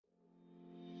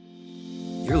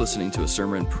You're listening to a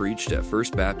sermon preached at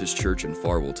First Baptist Church in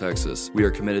Farwell, Texas. We are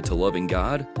committed to loving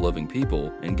God, loving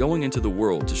people, and going into the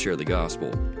world to share the gospel.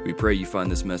 We pray you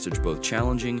find this message both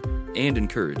challenging and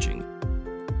encouraging.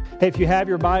 Hey, if you have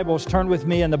your Bibles, turn with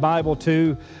me in the Bible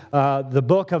to the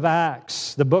book of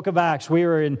Acts. The book of Acts. We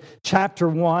are in chapter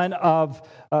 1 of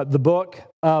the book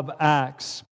of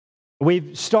Acts.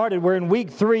 We're in week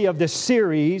 3 of this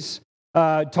series,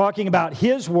 talking about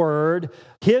His Word,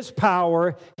 His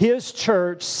power, His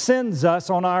church sends us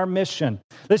on our mission.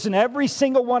 Listen, every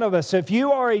single one of us, if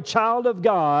you are a child of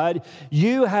God,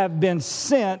 you have been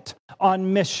sent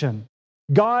on mission.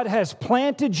 God has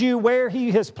planted you where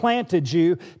He has planted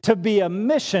you to be a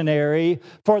missionary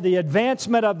for the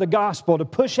advancement of the gospel, to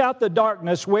push out the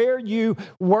darkness where you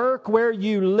work, where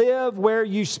you live, where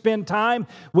you spend time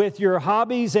with your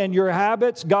hobbies and your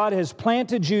habits. God has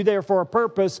planted you there for a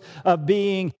purpose of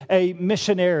being a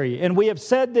missionary. And we have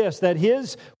said this, that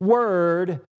His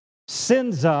Word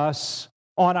sends us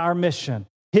on our mission.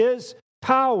 His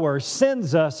power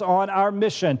sends us on our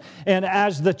mission. And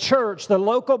as the church, the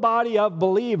local body of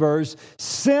believers,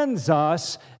 sends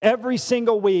us every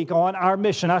single week on our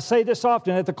mission. I say this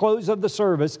often at the close of the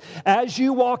service. As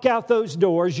you walk out those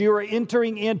doors, you are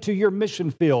entering into your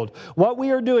mission field. What we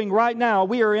are doing right now,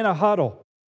 we are in a huddle.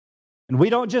 And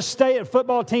we don't just stay. A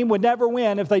football team would never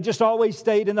win if they just always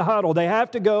stayed in the huddle. They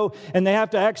have to go and they have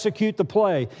to execute the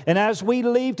play. And as we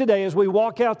leave today, as we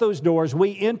walk out those doors,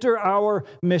 we enter our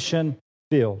mission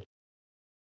field.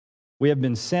 We have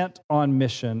been sent on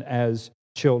mission as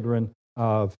children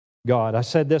of God. I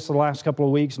said this the last couple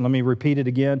of weeks, and let me repeat it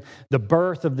again. The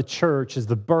birth of the church is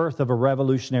the birth of a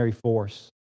revolutionary force.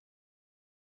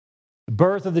 The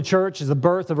birth of the church is the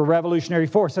birth of a revolutionary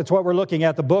force. That's what we're looking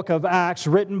at. The book of Acts,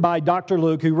 written by Dr.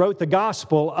 Luke, who wrote the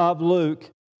Gospel of Luke,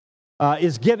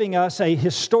 is giving us a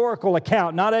historical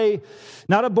account, not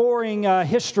a boring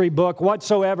history book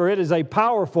whatsoever. It is a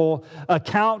powerful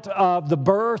account of the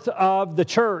birth of the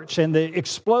church and the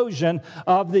explosion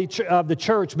of the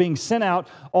church being sent out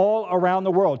all around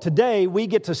the world. Today, we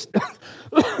get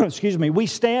to, we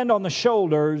stand on the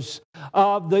shoulders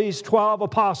of these 12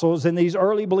 apostles and these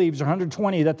early believers,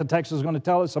 120 that the text is going to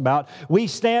tell us about. We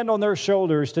stand on their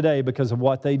shoulders today because of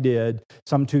what they did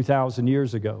some 2,000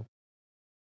 years ago.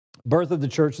 Birth of the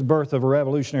church, the birth of a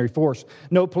revolutionary force.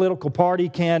 No political party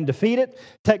can defeat it.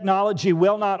 Technology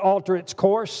will not alter its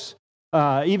course.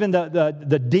 Even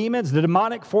the demons, the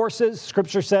demonic forces,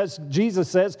 Scripture says,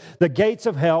 Jesus says, the gates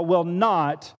of hell will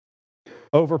not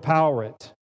overpower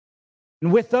it.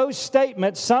 And with those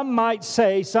statements, some might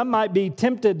be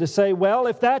tempted to say, well,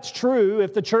 if that's true,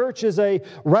 if the church is a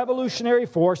revolutionary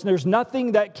force and there's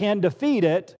nothing that can defeat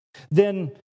it, then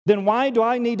why do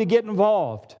I need to get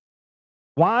involved?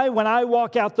 Why, when I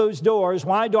walk out those doors,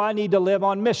 why do I need to live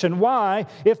on mission? Why,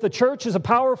 if the church is a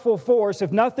powerful force,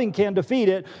 if nothing can defeat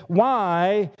it,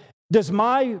 why does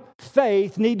my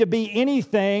faith need to be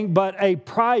anything but a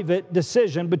private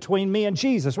decision between me and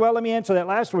Jesus? Well, let me answer that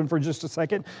last one for just a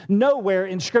second. Nowhere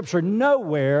in Scripture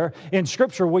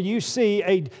will you see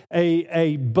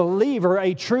a believer,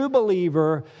 a true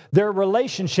believer, their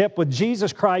relationship with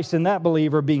Jesus Christ and that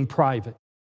believer being private.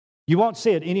 You won't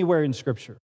see it anywhere in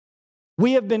Scripture.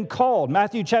 We have been called,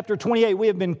 Matthew chapter 28, we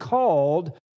have been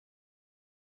called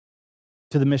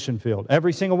to the mission field.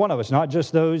 Every single one of us, not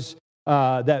just those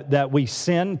that we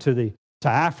send to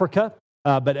Africa,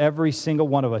 but every single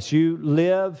one of us. You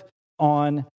live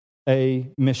on a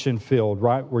mission field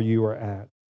right where you are at.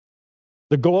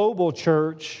 The global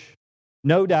church,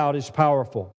 no doubt, is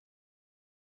powerful.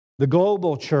 The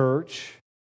global church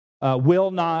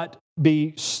will not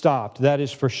be stopped, that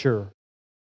is for sure.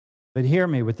 But hear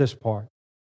me with this part.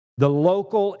 The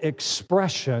local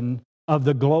expression of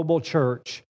the global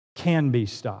church can be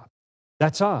stopped.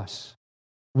 That's us.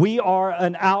 We are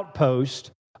an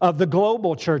outpost of the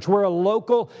global church. We're a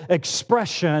local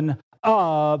expression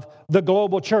of the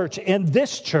global church. And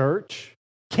this church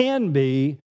can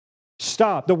be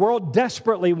stopped. The world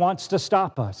desperately wants to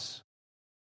stop us.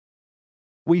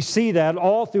 We see that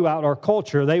all throughout our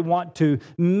culture. They want to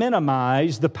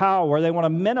minimize the power. They want to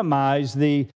minimize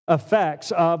the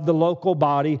effects of the local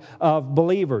body of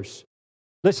believers.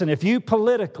 Listen, if you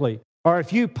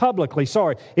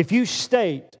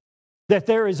state that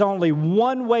there is only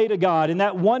one way to God, and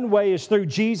that one way is through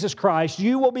Jesus Christ,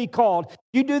 you will be called,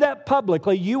 you do that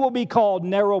publicly, you will be called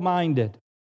narrow-minded.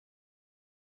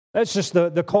 That's just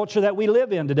the culture that we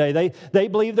live in today. They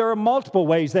believe there are multiple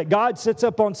ways that God sits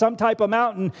up on some type of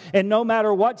mountain, and no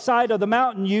matter what side of the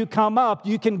mountain you come up,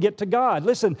 you can get to God.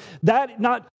 Listen,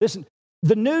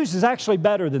 the news is actually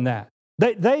better than that.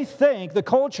 They think, the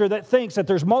culture that thinks that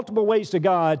there's multiple ways to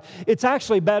God, it's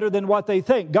actually better than what they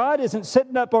think. God isn't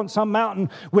sitting up on some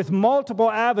mountain with multiple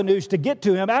avenues to get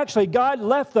to Him. Actually, God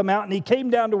left the mountain. He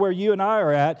came down to where you and I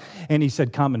are at, and He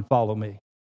said, come and follow me.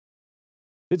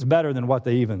 It's better than what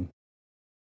they even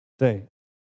think.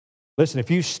 Listen,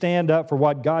 if you stand up for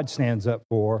what God stands up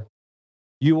for,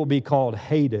 you will be called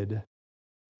hated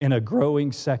in a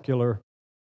growing secular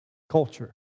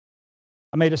culture.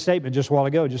 I made a statement just a while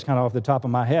ago, just kind of off the top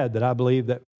of my head, that I believe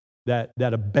that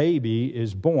a baby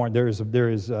is born. There is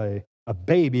a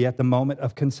baby at the moment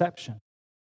of conception.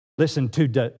 Listen,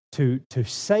 to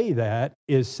say that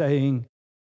is saying,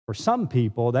 for some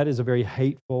people, that is a very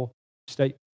hateful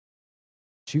statement.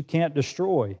 You can't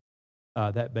destroy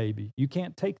that baby. You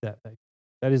can't take that baby.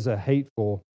 That is a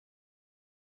hateful,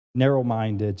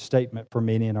 narrow-minded statement for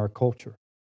many in our culture.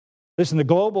 Listen, the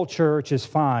global church is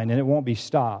fine and it won't be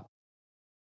stopped.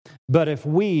 But if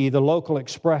we, the local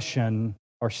expression,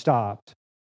 are stopped,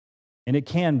 and it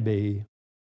can be,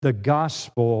 the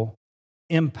gospel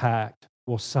impact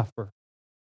will suffer.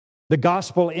 The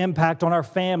gospel impact on our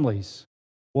families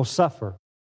will suffer.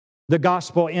 The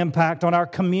gospel impact on our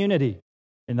community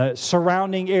in the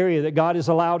surrounding area that God has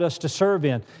allowed us to serve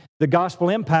in. The gospel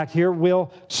impact here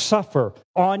will suffer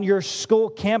on your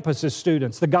school campuses,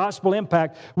 students. The gospel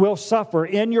impact will suffer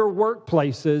in your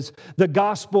workplaces. The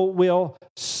gospel will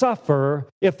suffer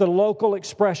if the local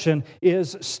expression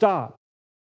is stopped.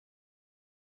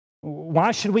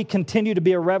 Why should we continue to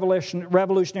be a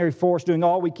revolutionary force, doing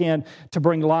all we can to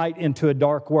bring light into a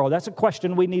dark world? That's a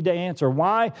question we need to answer.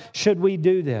 Why should we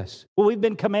do this? Well, we've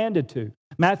been commanded to.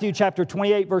 Matthew chapter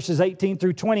 28, verses 18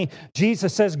 through 20,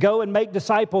 Jesus says, go and make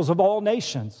disciples of all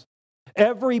nations.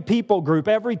 Every people group,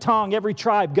 every tongue, every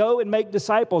tribe, go and make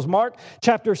disciples. Mark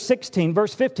chapter 16,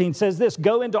 verse 15 says this,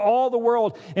 go into all the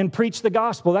world and preach the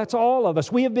gospel. That's all of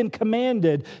us. We have been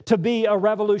commanded to be a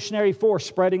revolutionary force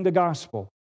spreading the gospel.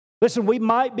 Listen, we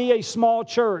might be a small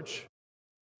church,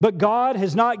 but God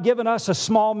has not given us a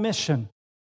small mission.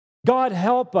 God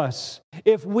help us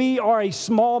if we are a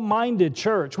small-minded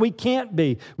church. We can't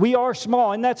be. We are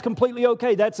small, and that's completely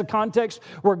okay. That's the context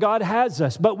where God has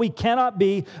us. But we cannot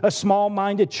be a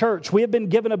small-minded church. We have been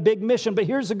given a big mission, but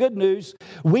here's the good news.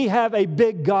 We have a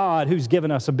big God who's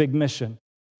given us a big mission.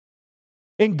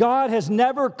 And God has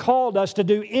never called us to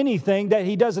do anything that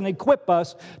He doesn't equip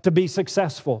us to be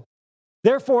successful.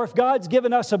 Therefore, if God's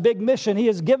given us a big mission, He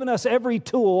has given us every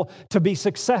tool to be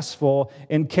successful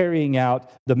in carrying out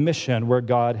the mission where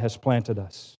God has planted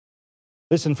us.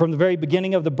 Listen, from the very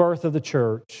beginning of the birth of the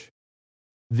church,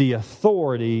 the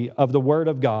authority of the Word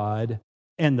of God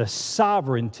and the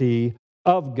sovereignty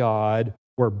of God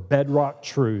were bedrock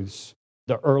truths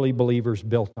the early believers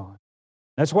built on.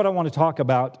 That's what I want to talk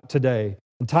about today.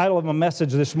 The title of my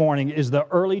message this morning is The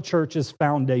Early Church's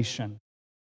Foundation.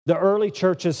 The early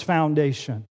church's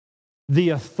foundation. The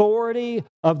authority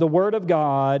of the Word of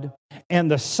God and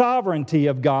the sovereignty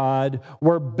of God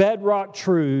were bedrock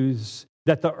truths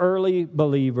that the early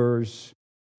believers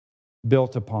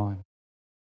built upon.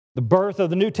 The birth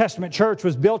of the New Testament church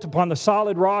was built upon the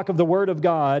solid rock of the Word of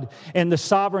God and the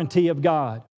sovereignty of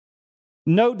God.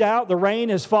 No doubt the rain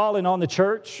has fallen on the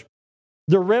church.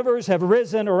 The rivers have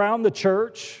risen around the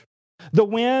church. The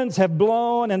winds have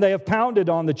blown and they have pounded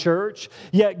on the church,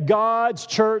 yet God's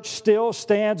church still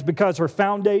stands because her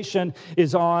foundation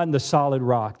is on the solid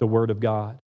rock, the Word of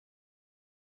God.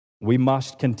 We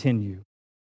must continue.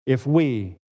 If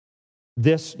we,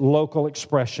 this local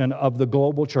expression of the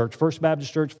global church, First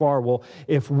Baptist Church Farwell,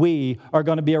 if we are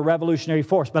going to be a revolutionary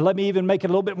force, but let me even make it a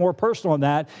little bit more personal than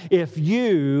that. If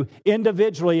you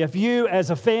individually, if you as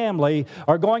a family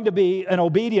are going to be an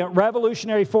obedient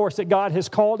revolutionary force that God has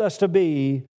called us to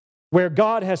be, where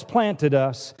God has planted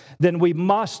us, then we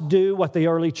must do what the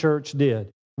early church did.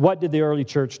 What did the early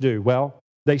church do? Well,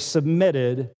 they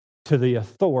submitted to the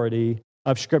authority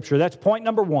of Scripture. That's point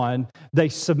number one. They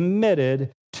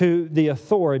submitted to the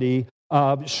authority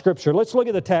of Scripture. Let's look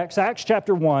at the text, Acts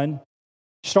chapter 1,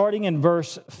 starting in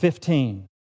verse 15.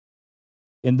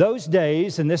 In those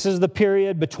days, and this is the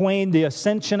period between the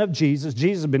ascension of Jesus.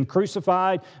 Jesus has been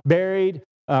crucified, buried,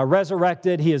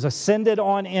 resurrected. He has ascended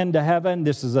on into heaven.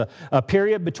 This is a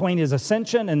period between His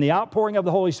ascension and the outpouring of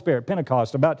the Holy Spirit,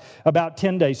 Pentecost, about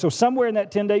 10 days. So somewhere in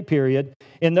that 10-day period,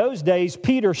 in those days,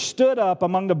 Peter stood up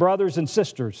among the brothers and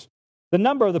sisters. The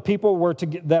number of the people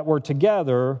that were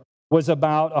together was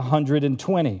about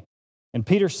 120. And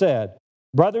Peter said,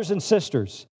 brothers and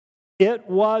sisters, it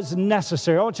was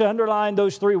necessary. I want you to underline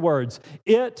those three words.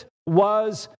 It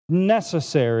was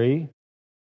necessary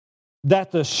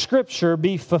that the Scripture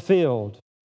be fulfilled,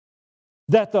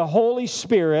 that the Holy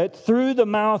Spirit, through the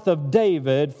mouth of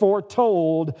David,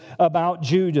 foretold about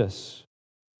Judas,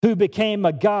 who became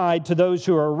a guide to those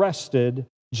who arrested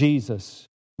Jesus.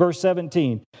 Verse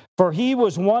 17, for he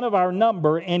was one of our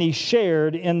number, and he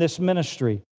shared in this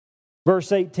ministry.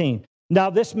 Verse 18, now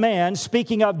this man,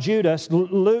 speaking of Judas,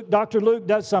 Dr. Luke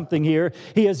does something here.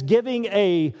 He is giving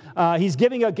an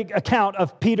account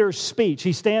of Peter's speech.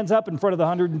 He stands up in front of the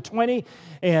 120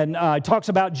 and talks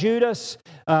about Judas,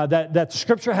 that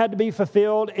Scripture had to be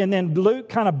fulfilled. And then Luke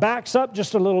kind of backs up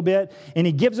just a little bit, and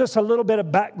he gives us a little bit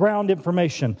of background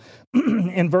information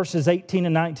in verses 18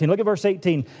 and 19. Look at verse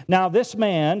 18. Now this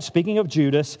man, speaking of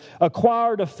Judas,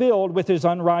 acquired a field with his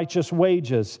unrighteous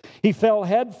wages. He fell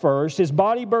head first, his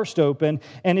body burst open,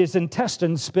 and his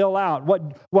intestines spill out.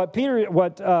 What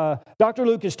Dr.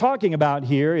 Luke is talking about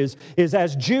here is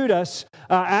as Judas,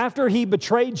 after he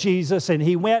betrayed Jesus and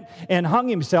he went and hung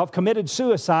himself, committed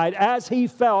suicide, as he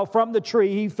fell from the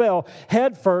tree, he fell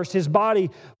head first, his body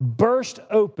burst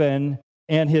open,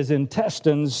 and his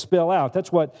intestines spill out.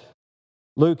 That's what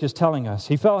Luke is telling us.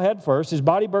 He fell head first, his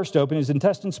body burst open, his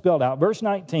intestines spilled out. Verse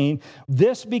 19,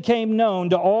 this became known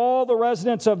to all the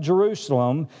residents of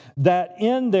Jerusalem that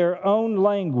in their own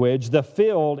language the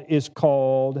field is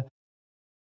called,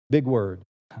 big word,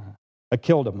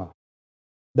 Akeldama.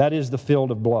 That is the field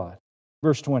of blood.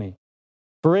 Verse 20,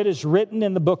 for it is written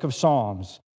in the book of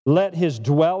Psalms, let his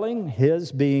dwelling,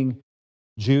 his being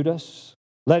Judas,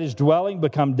 let his dwelling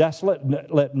become desolate,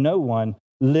 let no one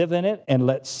live in it, and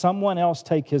let someone else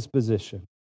take his position.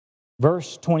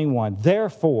 Verse 21,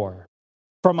 therefore,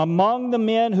 from among the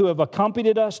men who have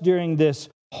accompanied us during this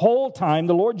whole time,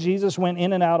 the Lord Jesus went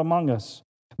in and out among us,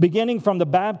 beginning from the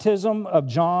baptism of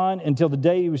John until the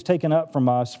day he was taken up from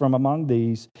us, from among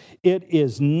these. It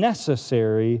is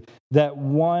necessary that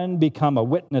one become a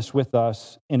witness with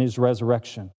us in his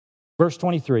resurrection. Verse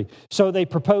 23, so they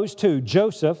proposed to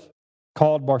Joseph,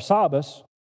 called Barsabbas,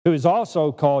 who is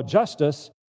also called Justus,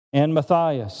 and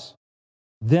Matthias.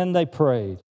 Then they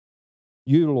prayed,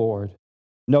 you, Lord,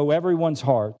 know everyone's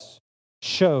hearts.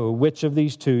 Show which of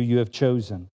these two you have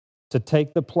chosen to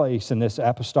take the place in this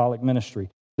apostolic ministry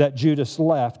that Judas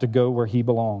left to go where he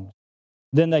belonged.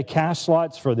 Then they cast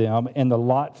lots for them, and the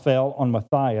lot fell on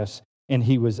Matthias, and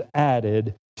he was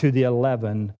added to the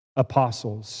 11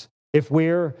 apostles. If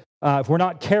we're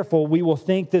not careful, we will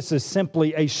think this is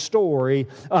simply a story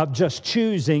of just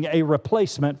choosing a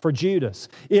replacement for Judas.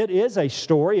 It is a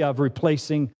story of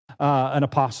replacing an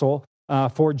apostle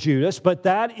for Judas, but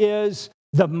that is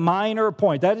the minor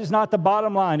point. That is not the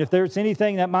bottom line. If there's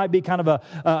anything that might be kind of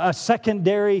a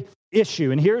secondary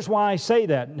issue, and here's why I say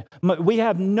that. We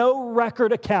have no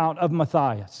record account of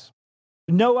Matthias.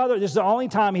 No other, this is the only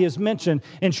time he is mentioned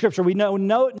in Scripture. We know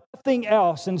nothing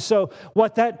else. And so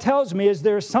what that tells me is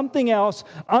there's something else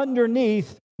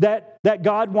underneath that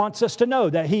God wants us to know,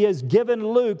 that he has given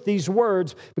Luke these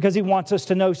words because he wants us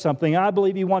to know something. I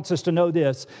believe he wants us to know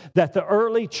this, that the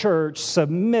early church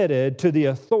submitted to the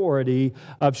authority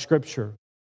of Scripture.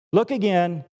 Look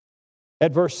again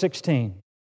at verse 16.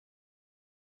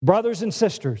 Brothers and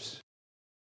sisters,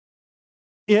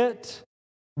 it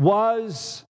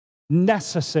was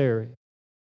necessary.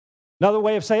 Another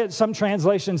way of saying it, some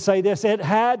translations say this, it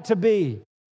had to be.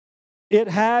 It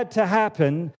had to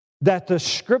happen that the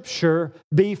Scripture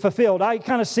be fulfilled. I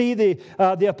kind of see the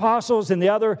apostles and the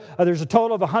other, there's a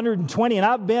total of 120, and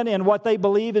I've been in what they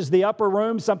believe is the upper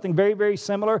room, something very, very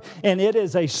similar, and it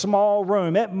is a small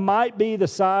room. It might be the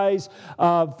size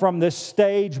from this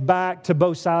stage back to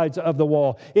both sides of the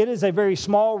wall. It is a very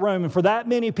small room, and for that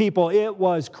many people, it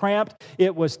was cramped,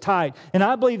 it was tight. And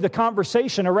I believe the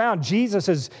conversation around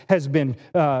Jesus has been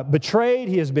betrayed,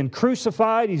 he has been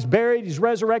crucified, he's buried, he's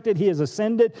resurrected, he has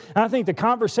ascended. And I think the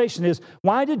conversation is,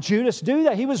 why did Judas do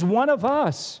that? He was one of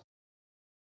us.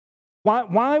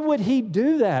 Why would he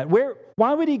do that?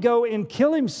 Why would he go and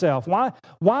kill himself?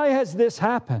 Why has this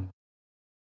happened?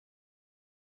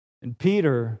 And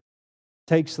Peter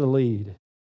takes the lead,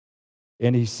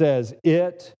 and he says,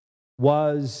 it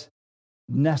was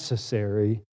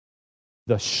necessary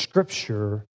that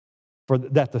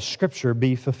the Scripture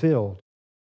be fulfilled.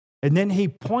 And then he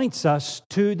points us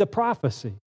to the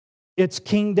prophecy. It's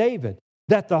King David,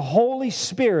 that the Holy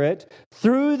Spirit,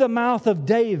 through the mouth of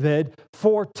David,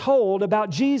 foretold about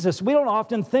Jesus. We don't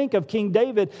often think of King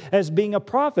David as being a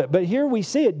prophet, but here we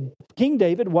see it. King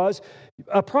David was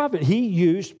a prophet. He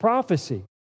used prophecy.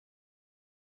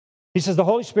 He says, the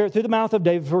Holy Spirit, through the mouth of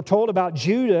David, foretold about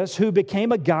Judas, who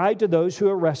became a guide to those who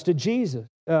arrested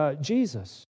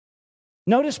Jesus.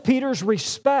 Notice Peter's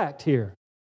respect here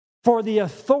for the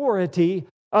authority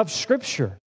of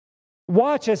Scripture.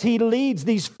 Watch as he leads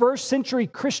these first century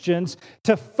Christians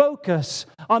to focus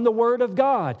on the Word of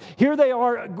God. Here they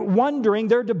are wondering,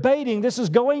 they're debating, this is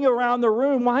going around the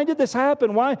room. Why did this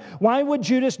happen? Why would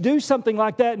Judas do something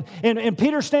like that? And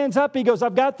Peter stands up, he goes,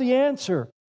 I've got the answer.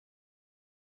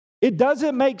 It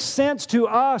doesn't make sense to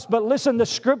us, but listen, the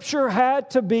Scripture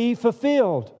had to be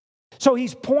fulfilled. So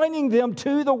he's pointing them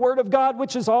to the Word of God,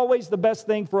 which is always the best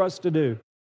thing for us to do.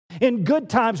 In good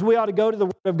times, we ought to go to the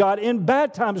Word of God. In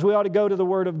bad times, we ought to go to the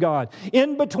Word of God.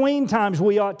 In between times,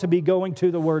 we ought to be going to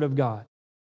the Word of God.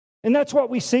 And that's what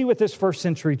we see with this first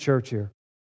century church here.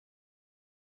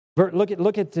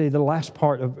 Look at the last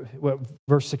part of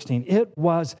verse 16. It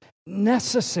was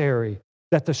necessary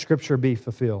that the Scripture be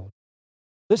fulfilled.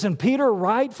 Listen, Peter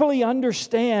rightfully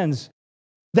understands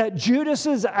that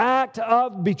Judas's act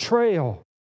of betrayal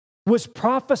was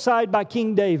prophesied by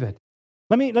King David.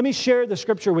 Let me share the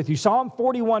scripture with you. Psalm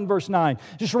 41, verse 9.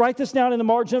 Just write this down in the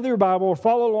margin of your Bible or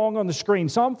follow along on the screen.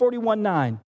 Psalm 41,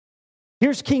 9.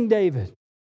 Here's King David.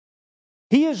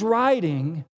 He is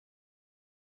writing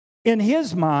in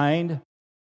his mind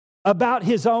about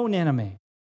his own enemy,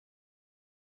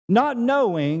 not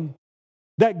knowing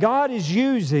that God is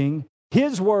using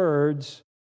his words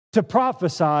to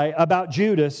prophesy about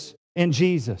Judas and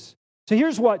Jesus. So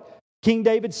here's what King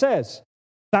David says.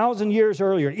 1,000 years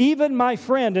earlier, even my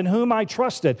friend in whom I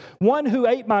trusted, one who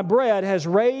ate my bread, has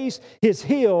raised his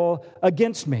heel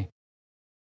against me.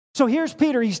 So here's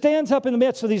Peter. He stands up in the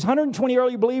midst of these 120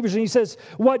 early believers and he says,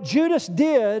 what Judas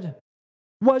did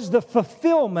was the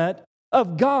fulfillment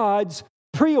of God's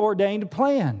preordained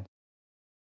plan.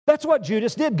 That's what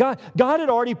Judas did. God had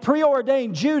already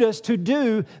preordained Judas to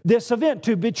do this event,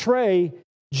 to betray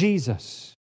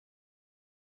Jesus.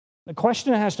 The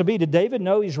question has to be, did David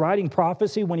know he's writing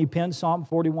prophecy when he penned Psalm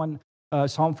 41,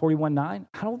 9?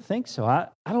 I don't think so. I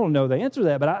don't know the answer to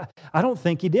that, but I don't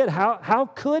think he did.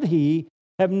 How could he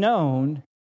have known?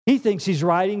 He thinks he's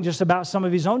writing just about some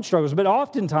of his own struggles, but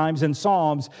oftentimes in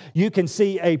Psalms, you can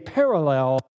see a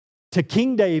parallel to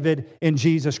King David and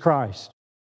Jesus Christ.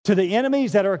 To the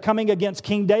enemies that are coming against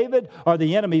King David are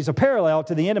the enemies, a parallel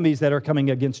to the enemies that are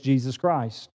coming against Jesus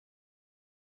Christ.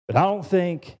 But I don't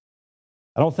think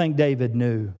David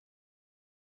knew.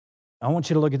 I want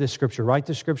you to look at this scripture. Write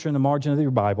the scripture in the margin of your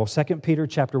Bible, 2 Peter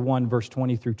chapter 1, verse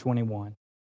 20 through 21.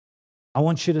 I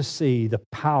want you to see the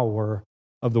power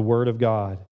of the Word of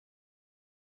God.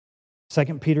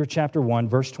 2 Peter chapter 1,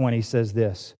 verse 20 says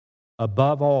this,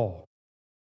 above all,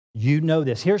 you know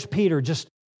this. Here's Peter just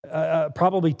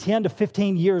probably 10 to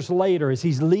 15 years later as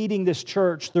he's leading this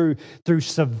church through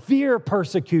severe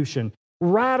persecution,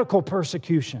 radical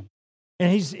persecution.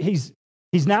 And he's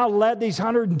now led these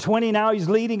 120. Now he's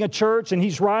leading a church and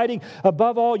he's writing,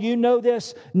 above all, you know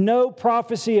this, no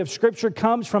prophecy of Scripture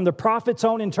comes from the prophet's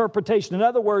own interpretation. In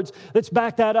other words, let's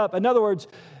back that up. In other words,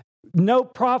 no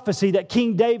prophecy that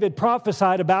King David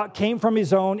prophesied about came from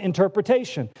his own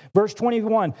interpretation. Verse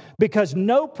 21, because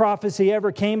no prophecy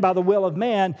ever came by the will of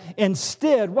man.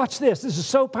 Instead, watch this is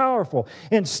so powerful.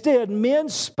 Instead, men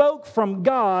spoke from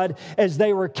God as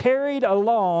they were carried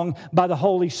along by the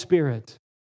Holy Spirit.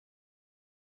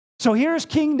 So here's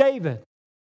King David.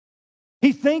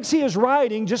 He thinks he is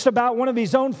writing just about one of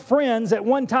his own friends at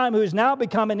one time who has now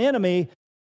become an enemy,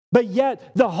 but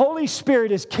yet the Holy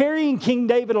Spirit is carrying King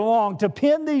David along to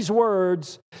pen these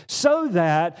words so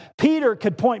that Peter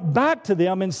could point back to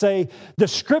them and say, the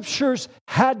Scriptures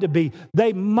had to be,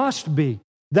 they must be,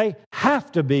 they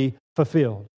have to be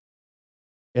fulfilled.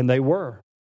 And they were.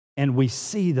 And we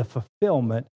see the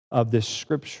fulfillment of this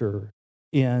Scripture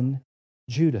in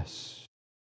Judas.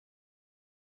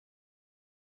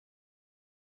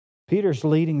 Peter's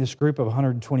leading this group of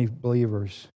 120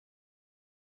 believers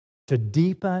to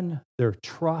deepen their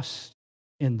trust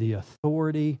in the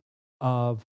authority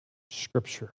of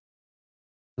Scripture.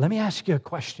 Let me ask you a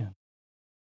question.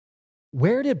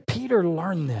 Where did Peter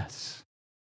learn this?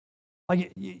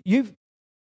 Like you've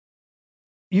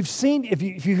seen,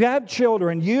 if you have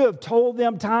children, you have told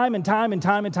them time and time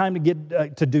to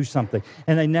get to do something,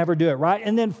 and they never do it, right?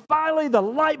 And then finally the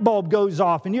light bulb goes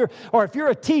off, and or if you're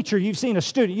a teacher, you've seen a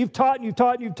student, you've taught,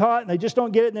 and they just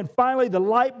don't get it, and then finally the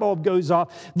light bulb goes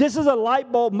off. This is a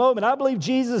light bulb moment. I believe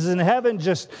Jesus is in heaven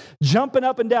just jumping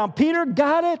up and down. Peter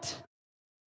got it.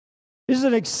 This is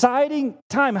an exciting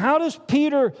time. How does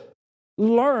Peter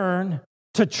learn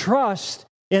to trust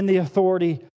in the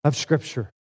authority of Scripture?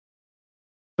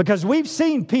 Because we've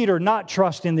seen Peter not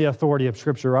trust in the authority of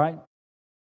Scripture, right?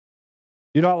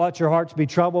 Do not let your hearts be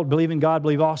troubled. Believe in God,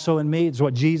 believe also in me. It's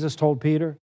what Jesus told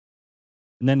Peter.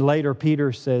 And then later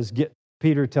Peter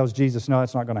tells Jesus, no,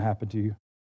 that's not going to happen to you.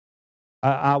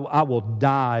 I will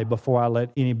die before I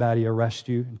let anybody arrest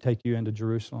you and take you into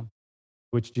Jerusalem,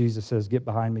 which Jesus says, get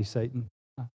behind me, Satan.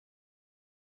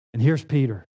 And here's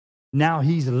Peter. Now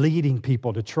he's leading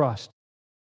people to trust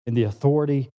in the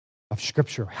authority of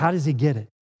Scripture. How does he get it?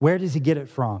 Where does he get it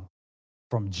from?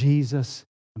 From Jesus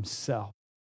himself.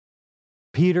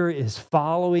 Peter is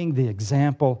following the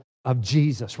example of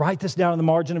Jesus. Write this down in the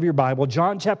margin of your Bible.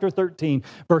 John chapter 13,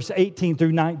 verse 18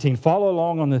 through 19. Follow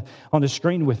along on the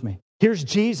screen with me. Here's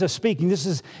Jesus speaking. This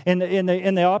is in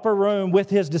the upper room with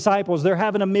his disciples. They're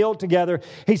having a meal together.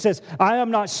 He says, I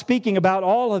am not speaking about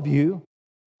all of you.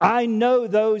 I know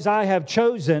those I have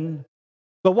chosen.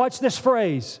 But watch this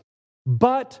phrase.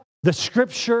 But the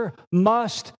Scripture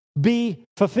must be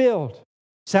fulfilled.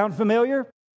 Sound familiar?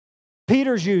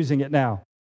 Peter's using it now.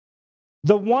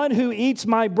 The one who eats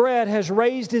my bread has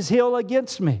raised his heel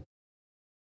against me.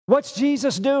 What's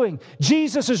Jesus doing?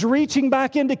 Jesus is reaching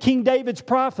back into King David's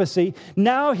prophecy.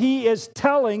 Now he is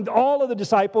telling all of the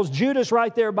disciples, Judas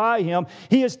right there by him,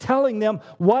 he is telling them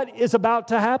what is about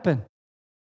to happen.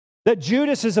 That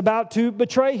Judas is about to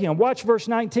betray him. Watch verse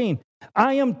 19.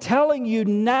 I am telling you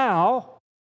now,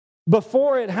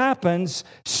 before it happens,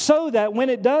 so that when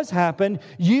it does happen,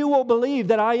 you will believe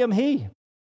that I am He.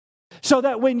 So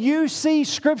that when you see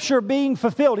Scripture being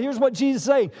fulfilled, here's what Jesus is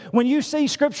saying. When you see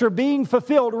Scripture being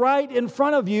fulfilled right in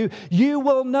front of you, you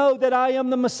will know that I am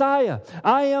the Messiah.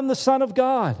 I am the Son of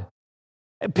God.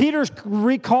 And Peter's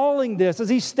recalling this as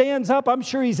he stands up. I'm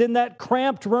sure he's in that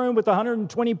cramped room with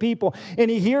 120 people,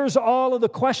 and he hears all of the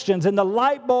questions, and the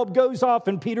light bulb goes off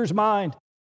in Peter's mind.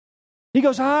 He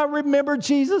goes, I remember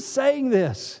Jesus saying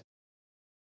this.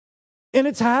 And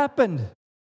it's happened.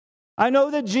 I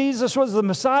know that Jesus was the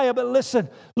Messiah, but listen,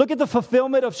 look at the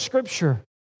fulfillment of Scripture.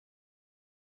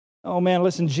 Oh man,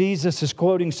 listen, Jesus is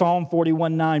quoting Psalm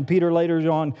 41:9. Peter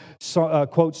later on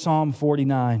quotes Psalm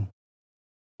 49.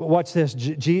 But watch this.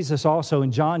 Jesus also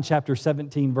in John chapter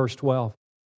 17, verse 12.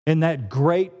 In that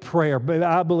great prayer,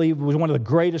 I believe was one of the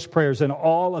greatest prayers in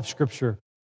all of Scripture,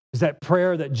 is that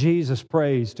prayer that Jesus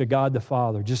prays to God the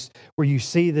Father, just where you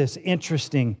see this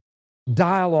interesting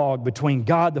dialogue between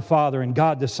God the Father and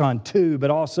God the Son,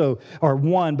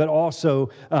 one, but also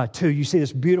two. You see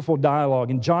this beautiful dialogue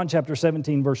in John chapter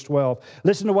 17, verse 12.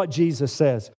 Listen to what Jesus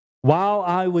says. While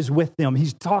I was with them,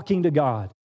 he's talking to God.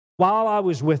 While I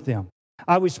was with them,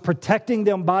 I was protecting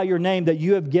them by your name that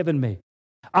you have given me.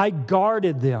 I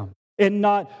guarded them, and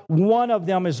not one of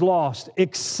them is lost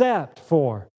except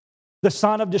for the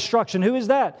son of destruction. Who is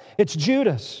that? It's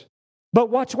Judas. But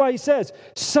watch what he says.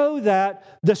 So that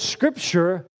the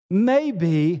Scripture may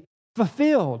be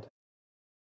fulfilled.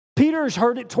 Peter's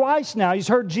heard it twice now. He's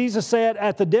heard Jesus say it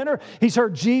at the dinner. He's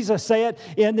heard Jesus say it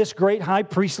in this great high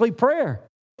priestly prayer.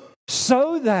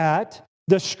 So that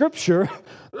the Scripture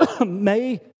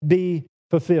may be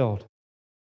fulfilled.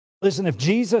 Listen, if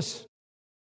Jesus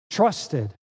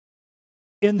trusted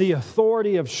in the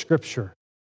authority of Scripture,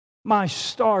 my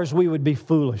stars, we would be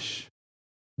foolish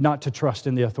not to trust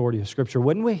in the authority of Scripture,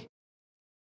 wouldn't we?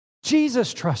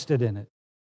 Jesus trusted in it.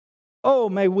 Oh,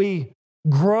 may we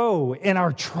grow in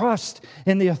our trust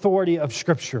in the authority of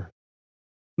Scripture.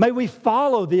 May we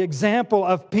follow the example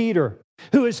of Peter,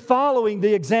 who is following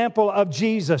the example of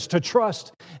Jesus to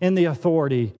trust in the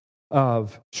authority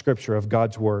of Scripture, of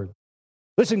God's Word.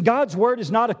 Listen, God's Word is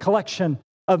not a collection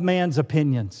of man's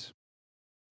opinions.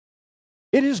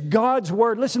 It is God's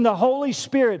Word. Listen, the Holy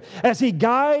Spirit, as He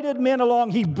guided men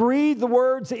along, He breathed the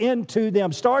words into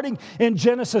them, starting in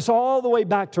Genesis all the way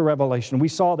back to Revelation. We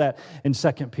saw that in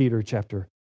 2 Peter chapter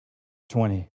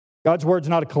 20. God's Word is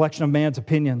not a collection of man's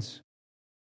opinions.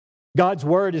 God's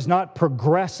Word is not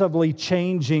progressively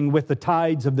changing with the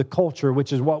tides of the culture,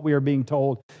 which is what we are being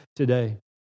told today.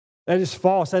 That is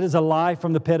false. That is a lie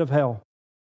from the pit of hell.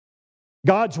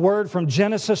 God's Word from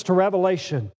Genesis to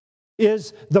Revelation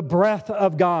is the breath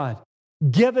of God,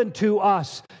 given to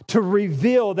us to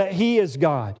reveal that He is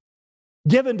God,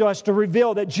 given to us to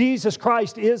reveal that Jesus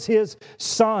Christ is His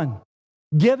Son,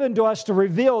 given to us to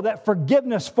reveal that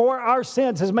forgiveness for our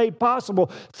sins is made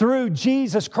possible through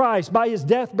Jesus Christ by His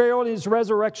death, burial, and His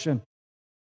resurrection.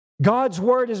 God's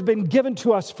Word has been given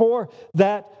to us for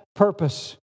that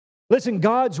purpose. Listen,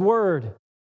 God's Word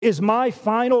is my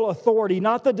final authority,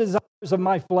 not the desires of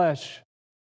my flesh.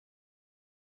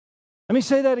 Let me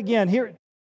say that again. Here,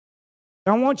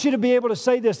 I want you to be able to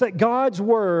say this, that God's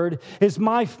Word is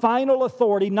my final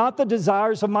authority, not the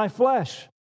desires of my flesh.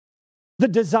 The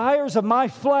desires of my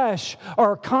flesh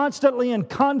are constantly in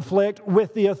conflict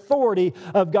with the authority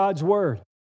of God's Word.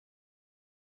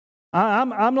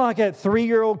 I'm like a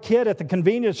 3-year-old kid at the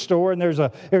convenience store, and there's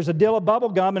a deal of bubble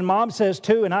gum, and Mom says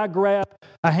 2, and I grab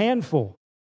a handful.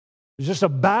 There's just a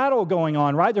battle going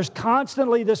on, right? There's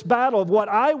constantly this battle of what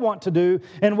I want to do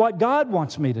and what God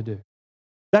wants me to do.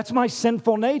 That's my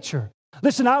sinful nature.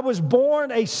 Listen, I was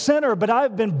born a sinner, but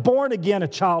I've been born again a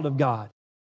child of God.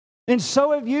 And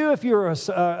so have you if you're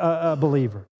a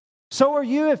believer. So are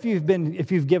you if you've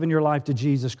given your life to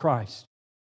Jesus Christ.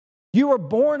 You were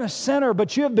born a sinner,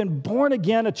 but you have been born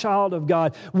again a child of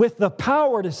God with the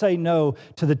power to say no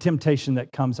to the temptation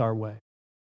that comes our way.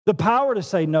 The power to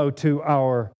say no to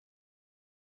our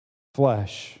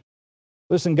flesh.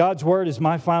 Listen, God's Word is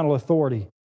my final authority,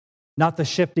 not the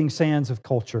shifting sands of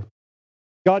culture.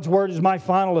 God's Word is my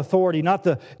final authority, not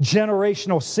the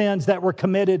generational sins that were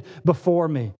committed before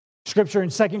me. Scripture in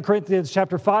 2 Corinthians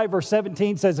chapter 5, verse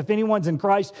 17 says, if anyone's in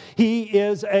Christ, he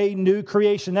is a new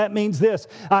creation. That means this: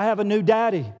 I have a new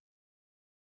daddy.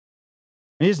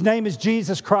 And his name is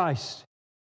Jesus Christ.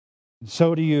 And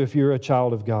so do you if you're a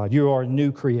child of God. You are a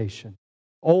new creation.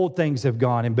 Old things have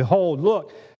gone, and behold,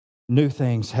 look, new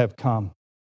things have come.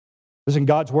 Listen,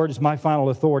 God's Word is my final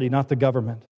authority, not the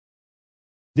government.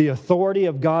 The authority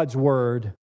of God's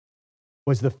Word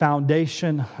was the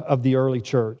foundation of the early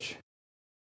church.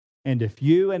 And if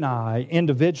you and I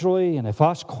individually, and if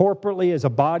us corporately as a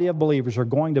body of believers are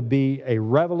going to be a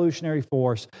revolutionary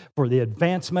force for the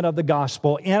advancement of the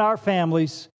gospel in our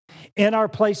families, in our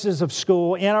places of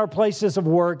school, in our places of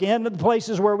work, in the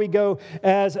places where we go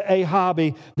as a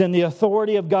hobby, then the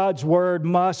authority of God's Word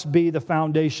must be the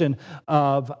foundation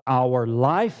of our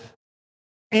life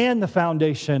and the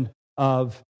foundation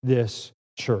of this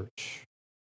church.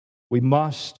 We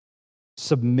must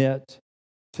submit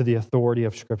to the authority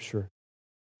of Scripture.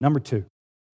 Number two,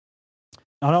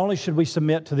 not only should we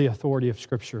submit to the authority of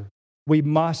Scripture, we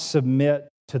must submit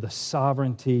to the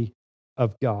sovereignty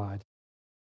of God.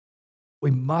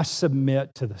 We must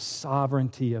submit to the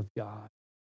sovereignty of God.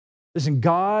 Listen,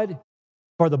 God,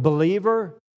 for the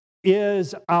believer,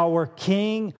 is our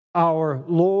King, our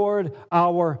Lord,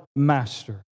 our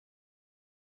Master.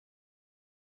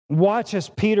 Watch as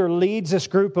Peter leads this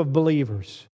group of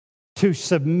believers to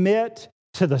submit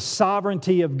to the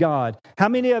sovereignty of God. How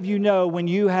many of you know when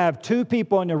you have two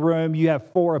people in a room, you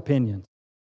have four opinions?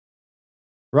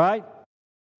 Right?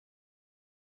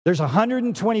 There's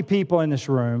 120 people in this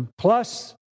room,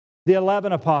 plus the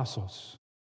 11 apostles.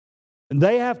 And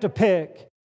they have to pick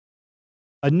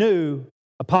a new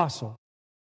apostle.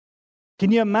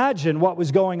 Can you imagine what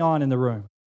was going on in the room?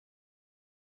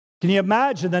 Can you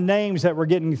imagine the names that were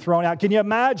getting thrown out? Can you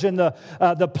imagine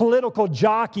the political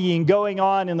jockeying going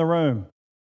on in the room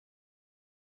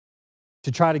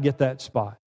to try to get that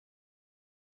spot?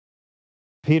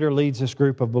 Peter leads this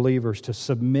group of believers to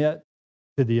submit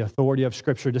to the authority of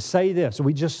Scripture, to say this.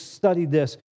 We just studied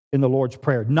this in the Lord's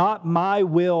Prayer. Not my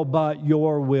will, but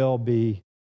your will be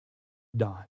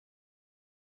done.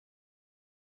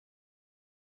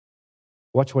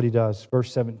 Watch what he does.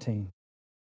 Verse 17.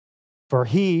 For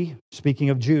he, speaking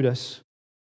of Judas,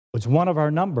 was one of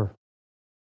our number,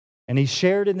 and he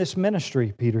shared in this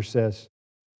ministry, Peter says.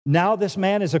 Now this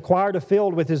man has acquired a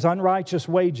field with his unrighteous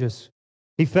wages.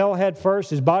 He fell head first,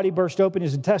 his body burst open,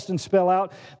 his intestines fell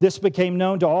out. This became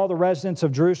known to all the residents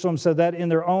of Jerusalem, so that in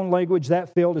their own language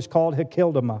that field is called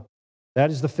Hakeldama. That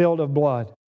is the field of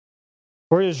blood.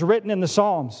 For it is written in the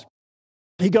Psalms.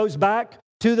 He goes back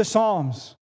to the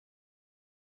Psalms.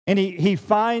 And he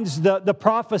finds the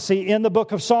prophecy in the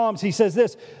book of Psalms. He says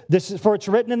this is for it's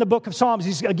written in the book of Psalms.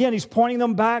 He's pointing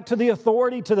them back to the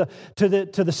authority, to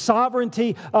the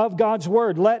sovereignty of God's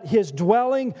Word. Let his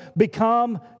dwelling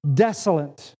become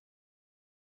desolate.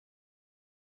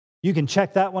 You can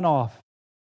check that one off.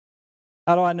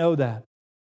 How do I know that?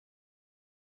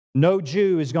 No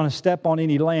Jew is going to step on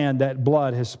any land that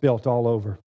blood has spilt all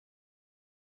over.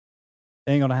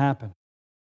 It ain't going to happen.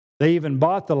 They even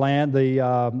bought the land.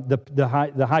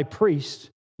 The high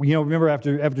priest, remember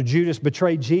after Judas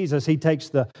betrayed Jesus, he takes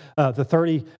the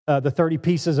 30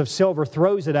 pieces of silver,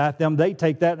 throws it at them. They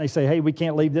take that and they say, hey, we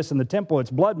can't leave this in the temple. It's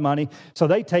blood money. So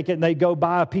they take it and they go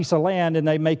buy a piece of land and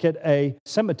they make it a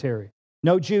cemetery.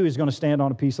 No Jew is going to stand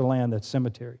on a piece of land that's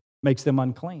cemetery. Makes them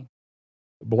unclean.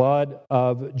 The blood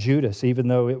of Judas, even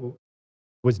though it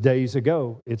was days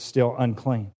ago, it's still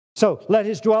unclean. So, let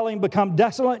his dwelling become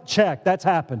desolate. Check, that's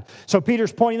happened. So,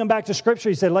 Peter's pointing them back to Scripture.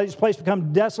 He said, let his place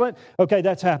become desolate. Okay,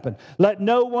 that's happened. Let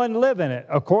no one live in it.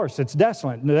 Of course, it's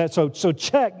desolate. So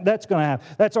check, that's going to happen.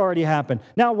 That's already happened.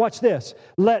 Now, watch this.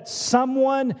 Let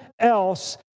someone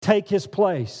else take his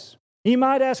place. You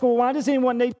might ask, well, why does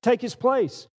anyone need to take his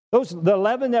place? The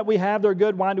 11 that we have, they're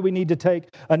good. Why do we need to take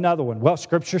another one? Well,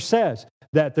 Scripture says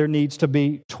that there needs to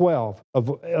be 12,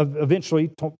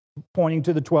 eventually pointing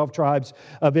to the 12 tribes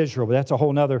of Israel. But that's a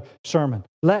whole other sermon.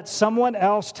 Let someone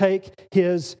else take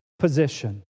his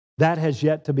position. That has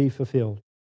yet to be fulfilled.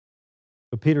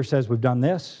 But Peter says, we've done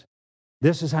this.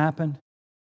 This has happened.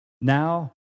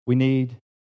 Now we need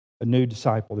a new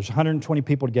disciple. There's 120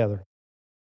 people together.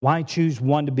 Why choose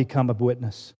one to become a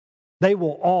witness? They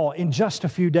will all, in just a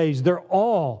few days, they're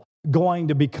all going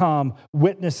to become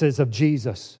witnesses of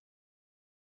Jesus.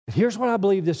 Here's what I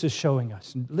believe this is showing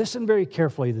us. Listen very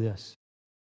carefully to this.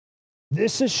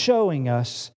 This is showing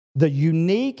us the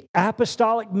unique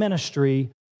apostolic ministry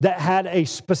that had a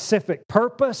specific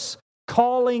purpose,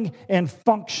 calling, and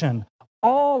function,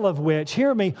 all of which,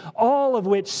 hear me, all of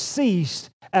which ceased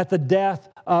at the death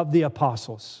of the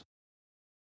apostles.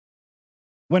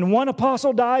 When one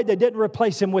apostle died, they didn't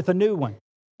replace him with a new one.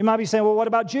 You might be saying, well, what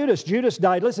about Judas? Judas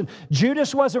died. Listen,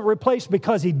 Judas wasn't replaced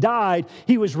because he died.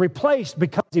 He was replaced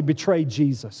because he betrayed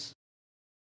Jesus.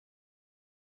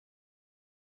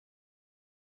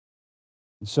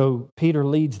 And so Peter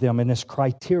leads them in this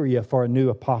criteria for a new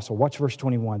apostle. Watch verse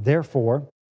 21. Therefore,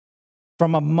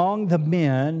 from among the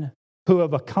men who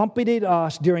have accompanied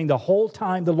us during the whole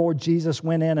time the Lord Jesus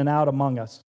went in and out among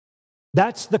us.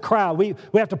 That's the crowd. We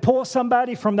have to pull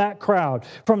somebody from that crowd,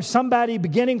 from somebody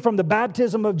beginning from the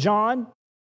baptism of John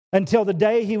until the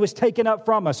day he was taken up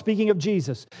from us, speaking of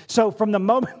Jesus. So from the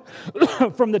moment,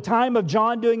 from the time of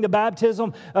John doing the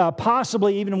baptism,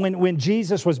 possibly even when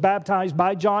Jesus was baptized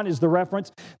by John is the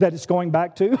reference that it's going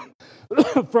back to.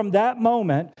 From that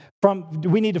moment,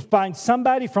 we need to find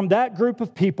somebody from that group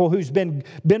of people who's been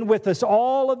with us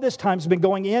all of this time, has been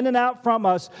going in and out from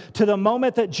us to the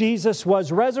moment that Jesus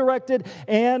was resurrected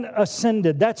and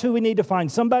ascended. That's who we need to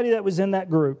find, somebody that was in that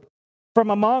group. From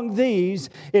among these,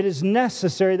 it is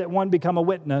necessary that one become a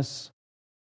witness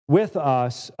with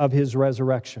us of his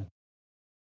resurrection.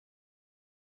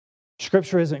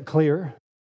 Scripture isn't clear,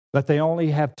 but they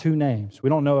only have two names. We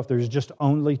don't know if there's just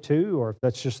only two or if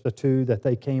that's just the two that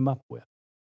they came up with.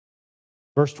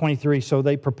 Verse 23, so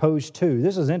they proposed two.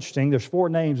 This is interesting. There's four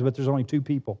names, but there's only two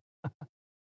people.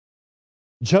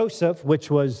 Joseph, which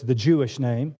was the Jewish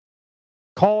name,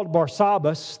 called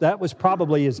Barsabbas, that was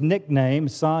probably his nickname,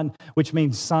 son, which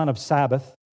means son of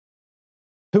Sabbath,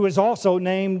 who is also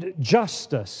named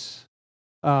Justus,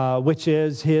 which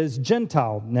is his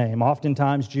Gentile name.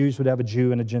 Oftentimes, Jews would have a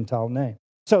Jew and a Gentile name.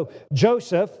 So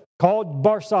Joseph, called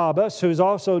Barsabbas, who is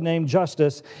also named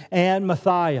Justus, and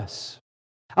Matthias.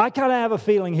 I kind of have a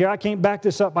feeling here, I can't back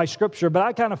this up by Scripture, but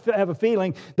I kind of have a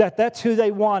feeling that that's who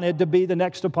they wanted to be the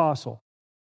next apostle.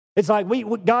 It's like,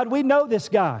 God, we know this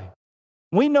guy.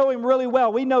 We know him really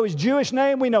well. We know his Jewish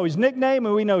name, we know his nickname,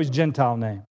 and we know his Gentile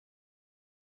name.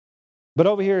 But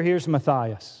over here, here's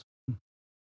Matthias.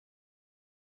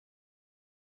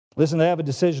 Listen, they have a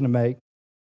decision to make.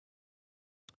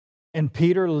 And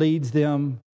Peter leads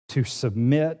them to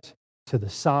submit to the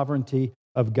sovereignty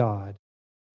of God.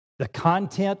 The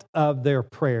content of their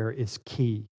prayer is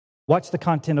key. Watch the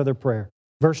content of their prayer.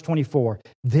 Verse 24.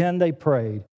 Then they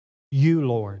prayed, you,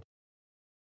 Lord.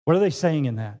 What are they saying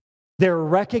in that? They're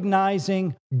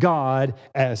recognizing God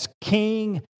as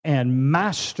King and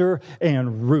Master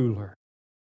and Ruler.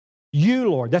 You,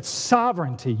 Lord, that's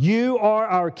sovereignty. You are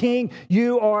our King.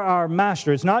 You are our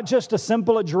Master. It's not just a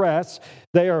simple address.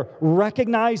 They are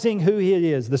recognizing who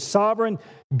He is, the sovereign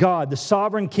God, the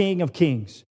sovereign King of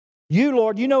kings. You,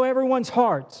 Lord, you know everyone's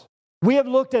hearts. We have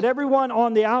looked at everyone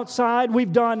on the outside.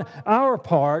 We've done our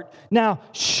part. Now,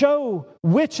 show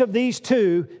which of these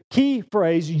two, key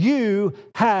phrase, you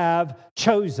have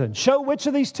chosen. Show which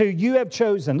of these two you have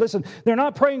chosen. Listen, they're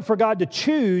not praying for God to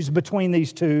choose between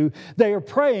these two. They are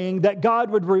praying that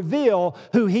God would reveal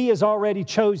who He has already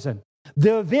chosen.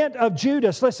 The event of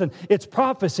Judas, listen, it's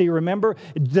prophecy, remember?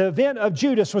 The event of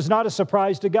Judas was not a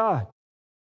surprise to God.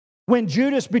 When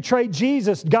Judas betrayed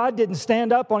Jesus, God didn't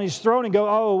stand up on His throne and go,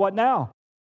 oh, what now?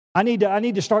 I need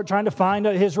to start trying to find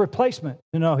His replacement.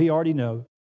 No, He already knew.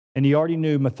 And He already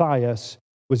knew Matthias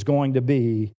was going to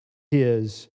be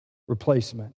His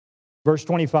replacement. Verse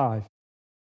 25.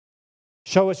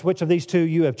 Show us which of these two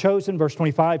you have chosen. Verse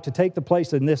 25, to take the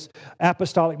place in this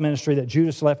apostolic ministry that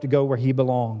Judas left to go where he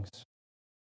belongs.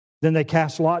 Then they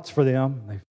cast lots for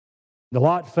them. The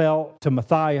lot fell to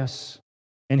Matthias,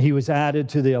 and he was added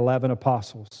to the 11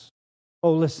 apostles.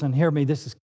 Oh, listen, hear me.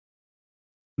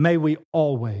 May we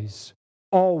always,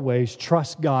 always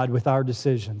trust God with our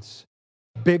decisions.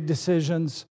 Big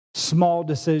decisions, small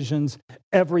decisions,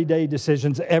 everyday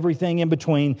decisions, everything in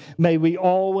between. May we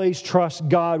always trust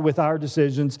God with our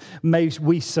decisions. May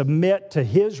we submit to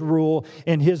His rule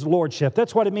and His lordship.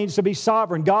 That's what it means to be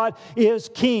sovereign. God is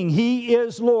King. He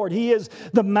is Lord. He is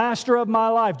the master of my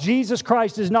life. Jesus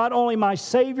Christ is not only my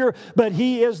Savior, but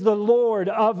He is the Lord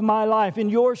of my life, and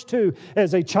yours too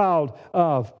as a child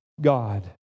of God.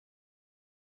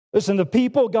 Listen, the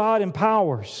people God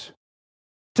empowers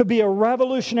to be a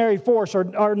revolutionary force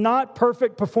are not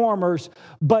perfect performers,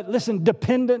 but listen,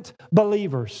 dependent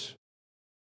believers.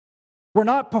 We're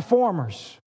not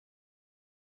performers.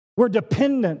 We're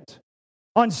dependent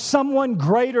on someone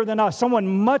greater than us, someone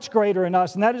much greater than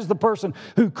us, and that is the person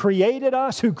who created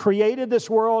us, who created this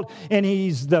world, and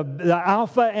He's the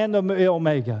Alpha and the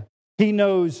Omega. He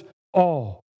knows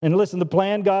all. And listen, the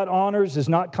plan God honors is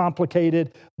not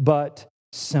complicated, but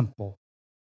simple.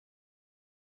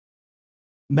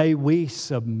 May we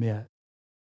submit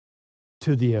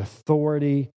to the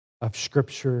authority of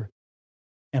Scripture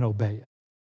and obey it.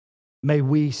 May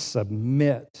we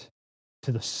submit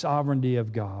to the sovereignty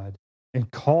of God and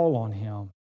call on Him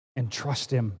and trust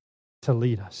Him to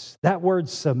lead us. That word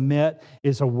submit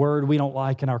is a word we don't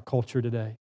like in our culture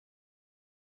today.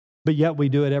 But yet we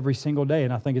do it every single day,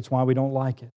 and I think it's why we don't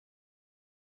like it.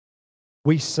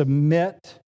 We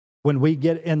submit when we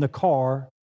get in the car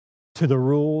to the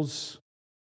rules,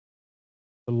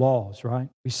 the laws, right?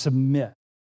 We submit,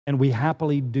 and we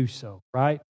happily do so,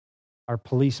 right? Our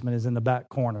policeman is in the back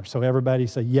corner, so everybody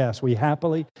say, yes, we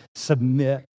happily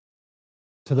submit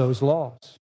to those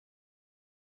laws.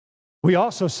 We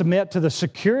also submit to the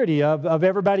security of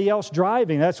everybody else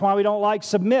driving. That's why we don't like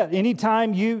submit.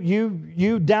 Anytime you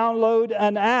download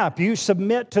an app, you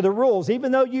submit to the rules.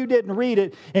 Even though you didn't read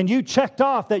it and you checked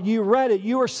off that you read it,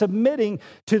 you are submitting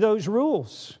to those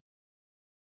rules.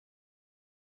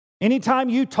 Anytime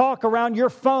you talk around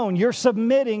your phone, you're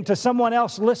submitting to someone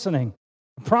else listening.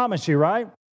 I promise you, right?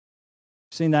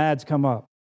 Seen the ads come up.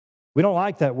 We don't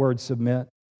like that word submit.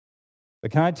 But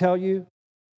can I tell you,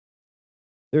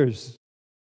 there's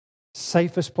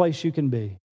safest place you can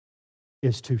be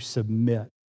is to submit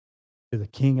to the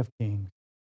King of Kings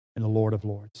and the Lord of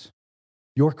Lords,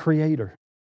 your Creator.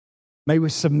 May we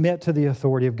submit to the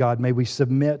authority of God. May we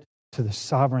submit to the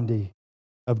sovereignty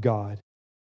of God.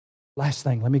 Last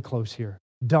thing, let me close here.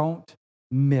 Don't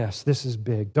miss, this is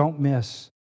big, don't miss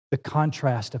the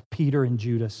contrast of Peter and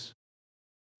Judas.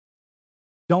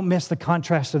 Don't miss the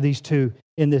contrast of these two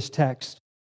in this text.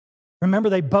 Remember,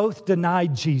 they both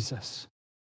denied Jesus.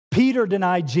 Peter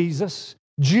denied Jesus.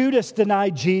 Judas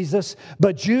denied Jesus.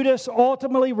 But Judas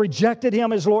ultimately rejected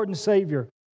Him as Lord and Savior.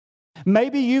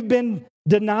 Maybe you've been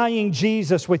denying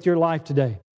Jesus with your life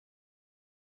today.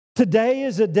 Today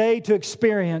is a day to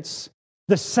experience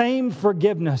the same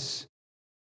forgiveness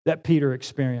that Peter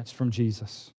experienced from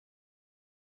Jesus.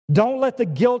 Don't let the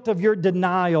guilt of your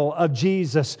denial of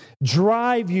Jesus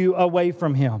drive you away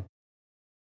from Him.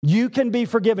 You can be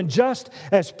forgiven just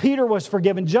as Peter was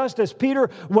forgiven, just as Peter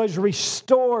was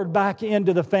restored back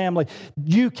into the family.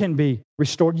 You can be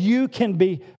restored. You can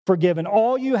be forgiven.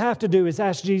 All you have to do is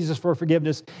ask Jesus for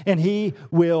forgiveness, and He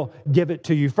will give it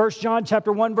to you. 1 John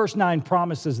chapter 1, verse 9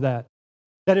 promises that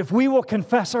if we will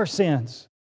confess our sins,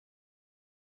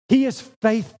 He is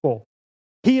faithful.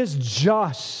 He is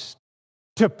just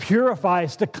to purify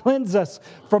us, to cleanse us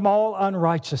from all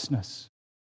unrighteousness.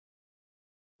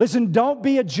 Listen, don't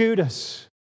be a Judas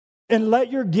and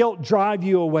let your guilt drive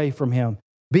you away from Him.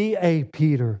 Be a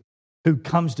Peter who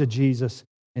comes to Jesus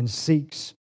and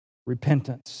seeks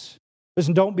repentance.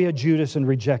 Listen, don't be a Judas and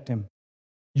reject Him.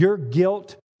 Your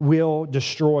guilt will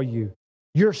destroy you.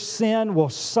 Your sin will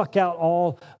suck out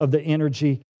all of the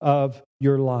energy of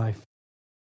your life.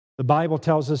 The Bible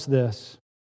tells us this: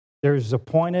 there is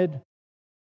appointed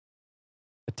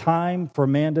a time for a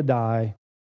man to die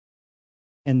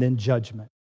and then judgment.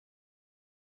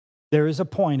 There is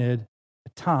appointed a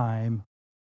time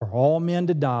for all men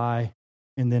to die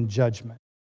and then judgment.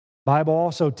 The Bible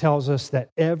also tells us that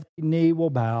every knee will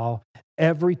bow,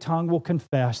 every tongue will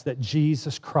confess that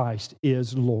Jesus Christ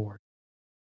is Lord.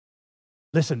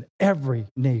 Listen, every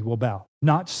knee will bow,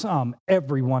 not some,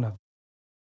 every one of them.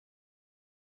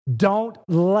 Don't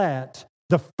let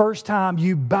the first time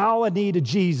you bow a knee to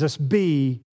Jesus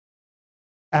be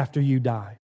after you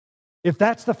die. If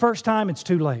that's the first time, it's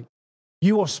too late.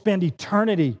 You will spend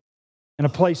eternity in a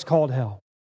place called hell.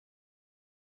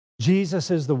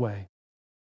 Jesus is the way.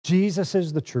 Jesus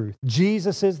is the truth.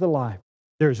 Jesus is the life.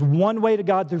 There's one way to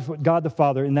God through God the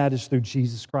Father, and that is through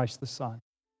Jesus Christ the Son.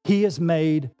 He has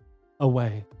made a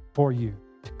way for you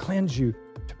to cleanse you,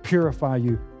 to purify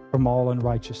you from all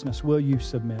unrighteousness. Will you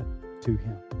submit to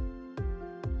Him?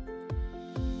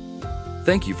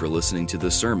 Thank you for listening to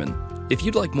this sermon. If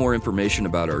you'd like more information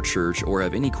about our church or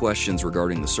have any questions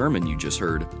regarding the sermon you just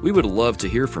heard, we would love to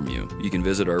hear from you. You can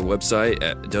visit our website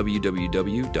at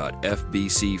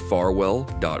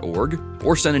www.fbcfarwell.org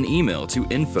or send an email to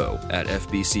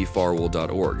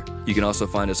info@fbcfarwell.org. You can also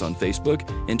find us on Facebook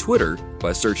and Twitter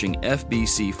by searching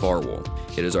FBC Farwell.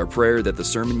 It is our prayer that the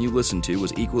sermon you listened to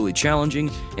was equally challenging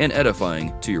and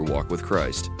edifying to your walk with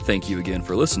Christ. Thank you again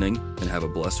for listening, and have a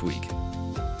blessed week.